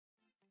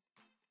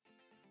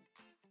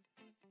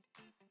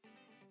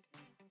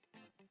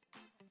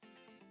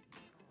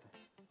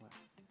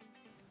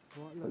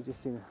Right, We've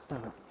just seen a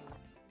salmon.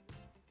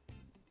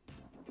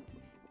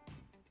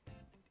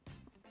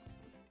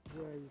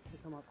 Yeah, you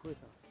should come up quicker.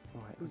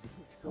 Right, was he?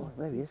 Oh,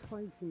 there he is. He's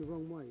facing the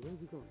wrong way. Where's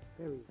he gone?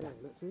 There he is. There,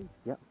 let's see.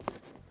 Yep.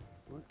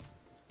 Right.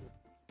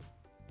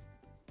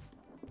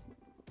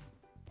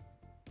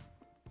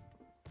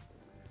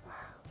 Wow,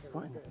 he's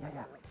fighting it. Yeah,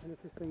 yeah. 10 or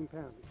 15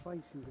 pounds. It's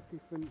facing the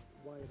different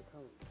way of the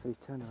current. So he's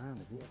turned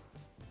around, is he? Yeah.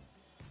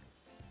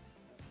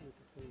 10 or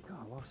 15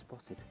 God, well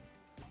spotted.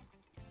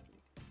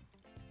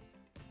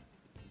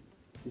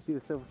 Do you see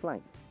the silver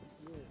flank?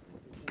 Yeah.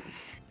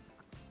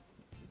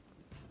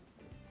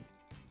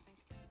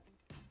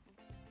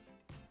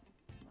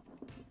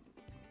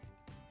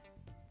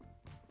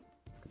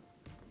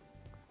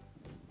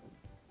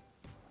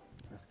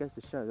 This goes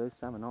to show those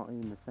salmon aren't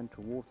in the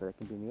central water, they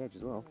can be in the edge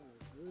as well.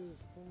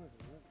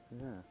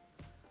 Yeah.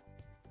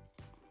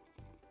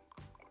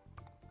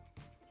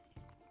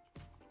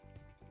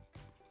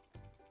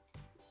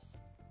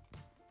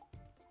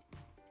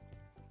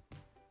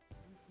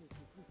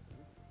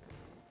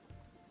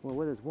 Well,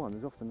 where there's one,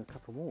 there's often a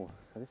couple more,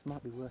 so this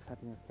might be worth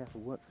having a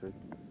careful work through.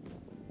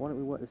 Why don't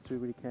we work this through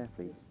really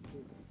carefully?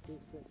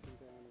 This section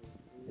down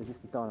here. Is this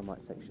the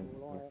dynamite section?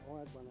 Well, I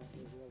had one out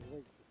there the other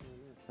week.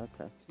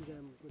 Okay. See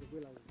them with the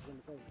willows on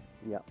the bank?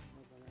 Yeah. I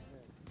had one out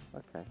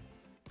there. Okay.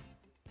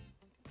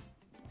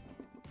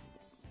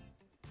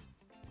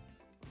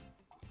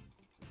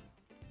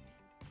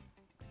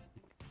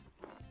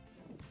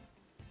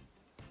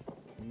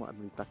 We might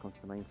move back onto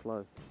the main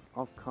flow.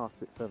 I'll cast a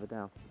bit further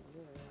down.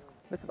 Yeah.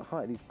 Look at the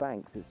height of these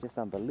banks, it's just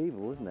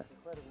unbelievable, isn't it?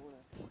 Incredible,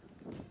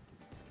 isn't it?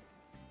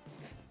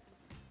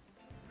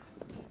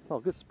 Oh,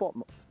 good spot,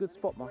 Mark. In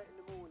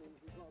the mornings,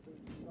 you've got to be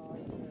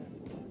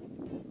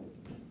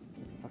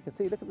I can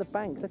see, look at the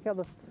banks, look how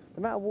the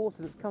amount of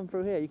water that's come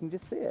through here, you can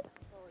just see it.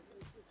 Oh,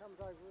 it comes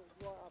over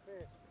right up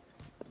here.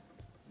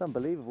 It's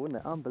unbelievable, isn't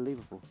it?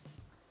 Unbelievable.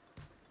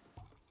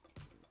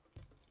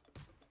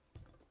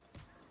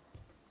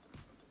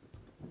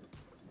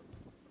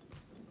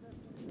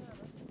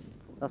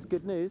 That's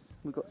good news.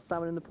 We've got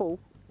salmon in the pool.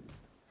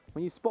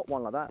 When you spot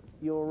one like that,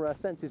 your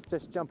senses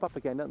just jump up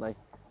again, don't they?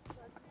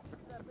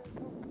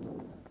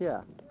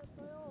 Yeah.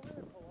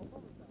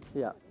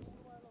 Yeah.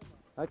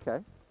 Okay.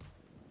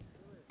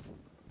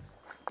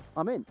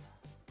 I'm in.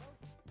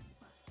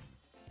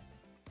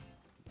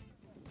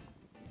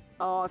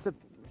 Oh, it's a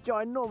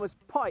ginormous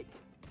pike.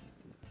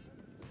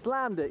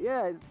 Slammed it.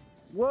 Yeah, it's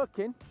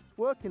working. It's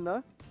working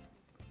though.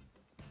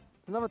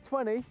 Another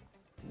 20.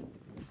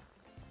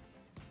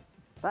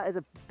 That is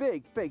a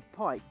big, big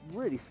pike.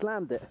 Really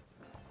slammed it.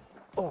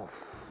 Oh.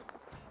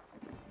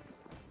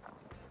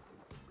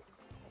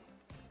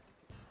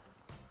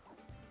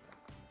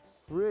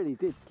 Really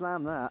did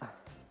slam that.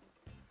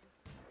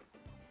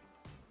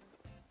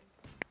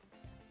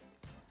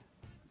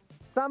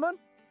 Salmon?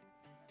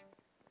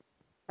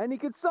 Any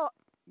good size?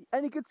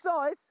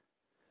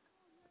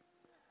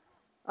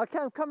 Okay,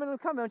 I'm coming.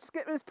 I'll just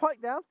get this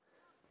pike down.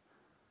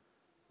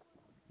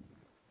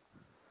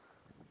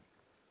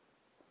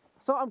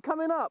 So I'm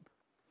coming up.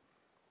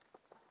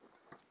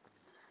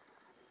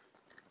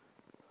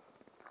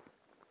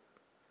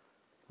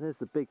 There's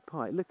the big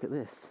pike. Look at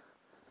this.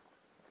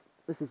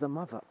 This is a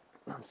mother.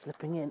 I'm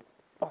slipping in.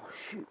 Oh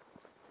shoot.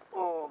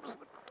 Oh, I'm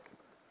slipping.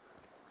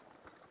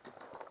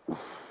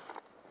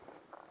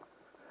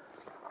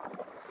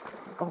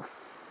 Oh.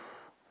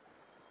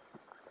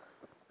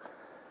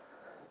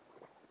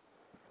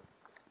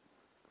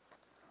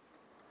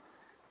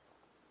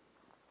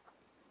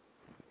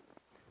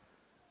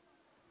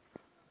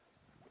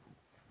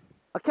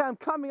 Okay, I'm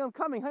coming,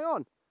 hang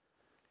on.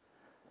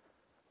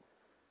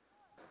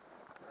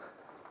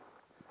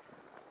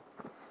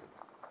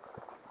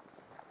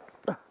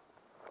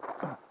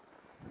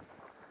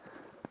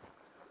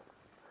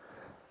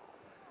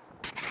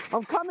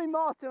 I'm coming,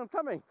 Martin, I'm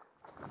coming.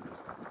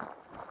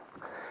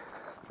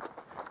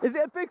 Is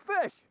it a big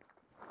fish?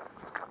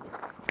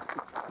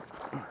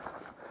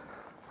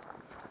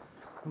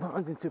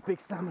 Martin's into a big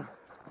salmon.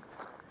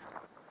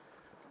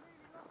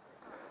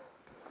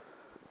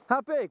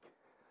 How big?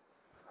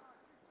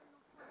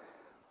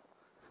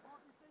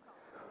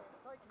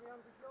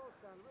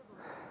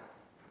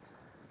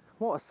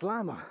 What a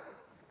slammer.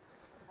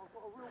 I've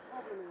got a real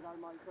problem here though,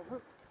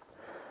 mate.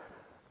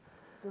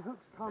 The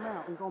hook's come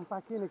out and gone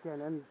back in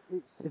again, and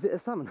it's... Is it a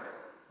salmon?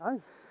 Eh?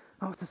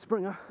 Oh, it's a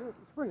springer. Yeah, it's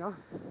a springer.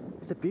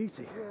 It's a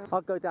beauty. Yeah. I'll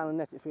go down and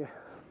net it for you.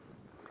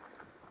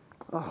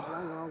 Oh.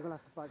 Hang on, I'm going to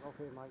have to back off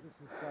here, mate. This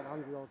is about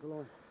 100 yards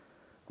line.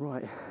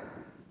 Right.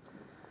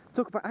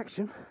 Talk about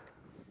action.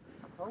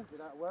 I told you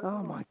that worked.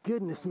 Oh my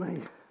goodness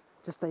me.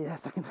 Just stay there a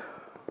second.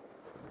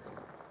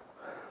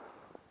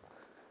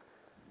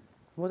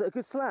 Was it a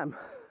good slam?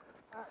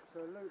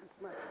 Absolutely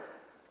smashed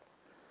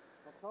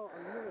it. I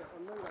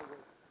knew they would.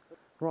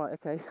 Right,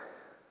 okay.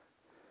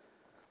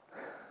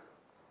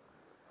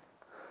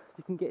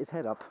 You can get his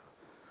head up.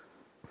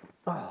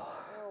 Oh.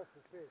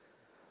 Powerful fish.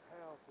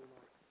 Powerful,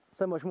 mate.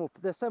 So much more,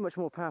 they're so much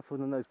more powerful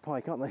than those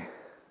pike, aren't they?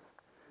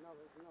 Another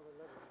level,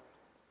 mate.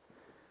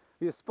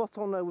 You're spot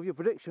on with your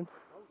prediction.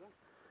 Hold on.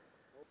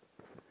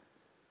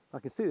 I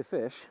can see the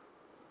fish.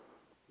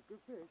 It's a good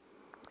fish.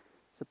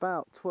 It's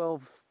about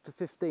 12 to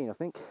 15, I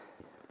think.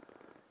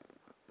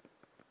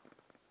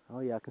 Oh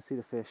yeah, I can see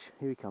the fish.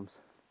 Here he comes.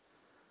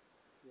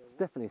 Yeah, It's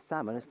definitely a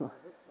salmon, it's not.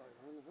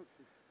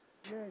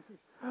 Yeah, it's just...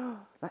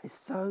 That is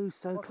so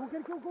Oh, come on,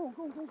 get it, go on, go on,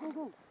 go on, go on,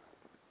 go on.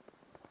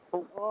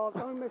 Oh,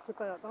 don't mess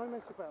about, don't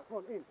mess about. Come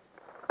on, in.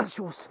 That's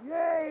yours.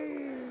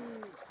 Yay!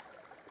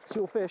 It's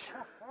your fish.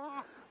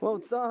 Well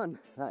done.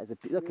 That is a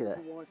look at it.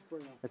 White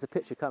springer. There's a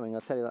picture coming.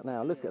 I'll tell you that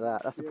now. Look at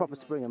that. That's a proper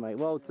springer, mate.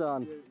 Well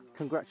done.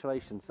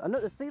 Congratulations. And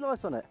look, there's sea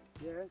lice on it.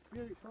 Yeah, it's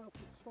beautiful. Straight up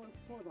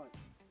the side,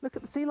 mate. Look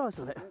at the sea lice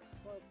on it. Yeah,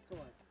 straight up the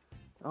side.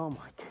 Oh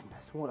my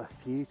goodness! What a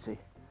beauty.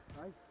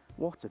 Hey?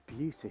 What a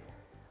beauty.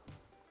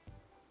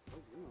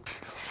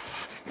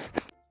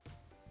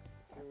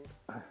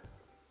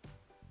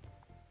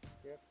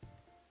 Yep.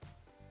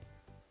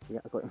 Yeah,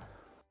 I got him.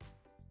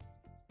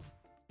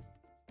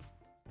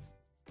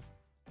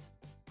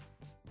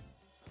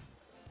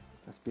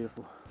 That's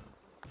beautiful.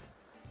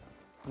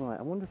 Right,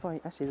 I wonder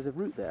if actually there's a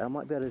root there. I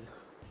might be able to.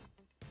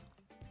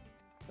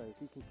 So if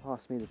you can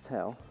pass me the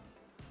tail.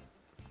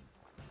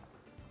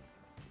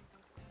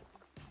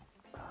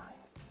 Right.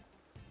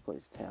 Got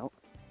his tail.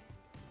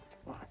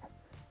 Right.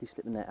 You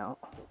slip the net out.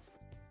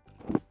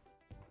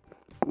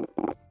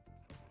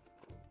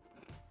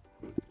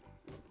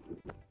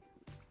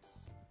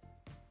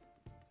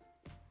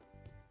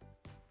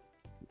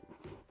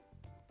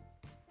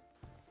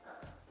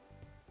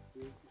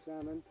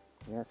 Salmon.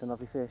 Yeah, it's a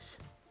lovely fish.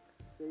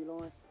 Sea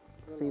lice.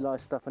 Sea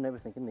lice stuff and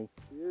everything, isn't he?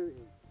 Beauty.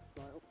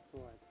 Straight off the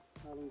tide.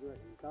 How long do you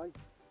reckon? Day?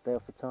 Day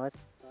off the tide.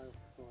 Day off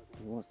the tide,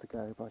 He mate. wants to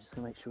go, but I'm just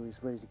going to make sure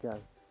he's ready to go.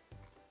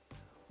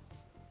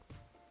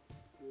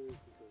 Beautiful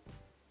fish.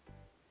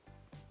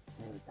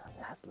 There we go.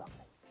 That's lovely.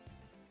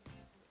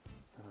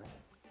 Right.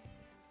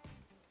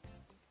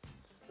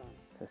 Stunning.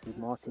 So this is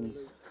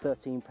Martin's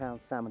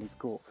 13-pound salmon he's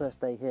caught.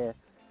 First day here.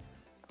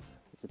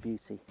 It's a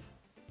beauty.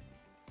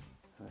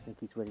 And I think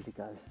he's ready to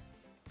go.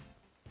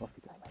 Off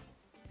you go,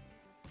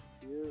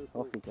 mate.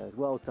 Beautiful. Off he goes.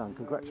 Well done.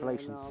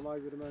 Congratulations. Yeah, no, I'm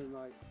over the moon,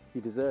 mate.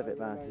 You deserve it,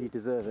 Yeah, man. mate. You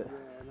deserve it.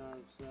 Yeah, no,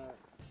 it's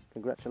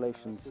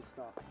Congratulations. good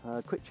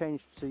stuff. Quick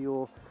change to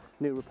your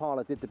new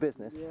Rapala did the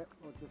business. Yeah,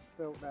 I just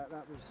felt that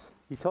was...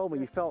 You told me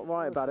you felt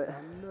right about it.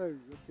 I knew,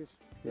 it just...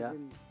 Yeah.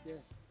 Yeah,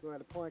 we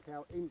had a pike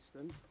out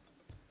instant.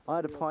 I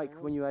had a pike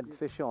when you had the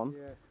fish on.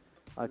 Yeah.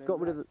 I got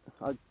rid of the...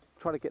 I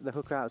tried to get the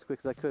hook out as quick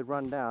as I could,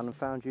 run down and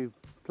found you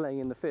playing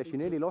in the fish. You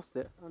nearly lost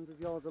it. 100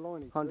 yards of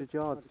line. 100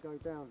 yards. Had to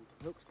go down.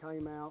 Hooks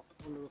came out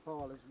on the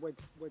Rapalas, wedged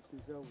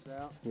themselves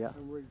out. Yeah.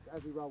 And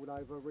as he rolled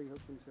over,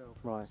 rehooked himself.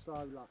 Right. So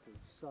lucky.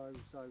 So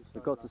The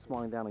gods lucky. are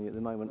smiling down on you at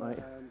the moment, mate.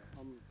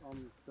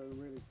 I'm doing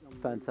really...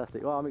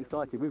 Fantastic. Well, I'm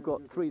excited. We've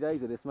got 3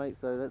 days of this, mate,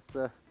 so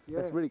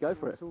let's really go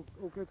for it. It's all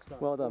good stuff.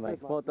 Well done, All mate.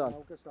 good, Well done.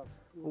 All good stuff.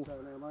 You'll tell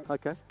now, mate.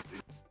 Okay.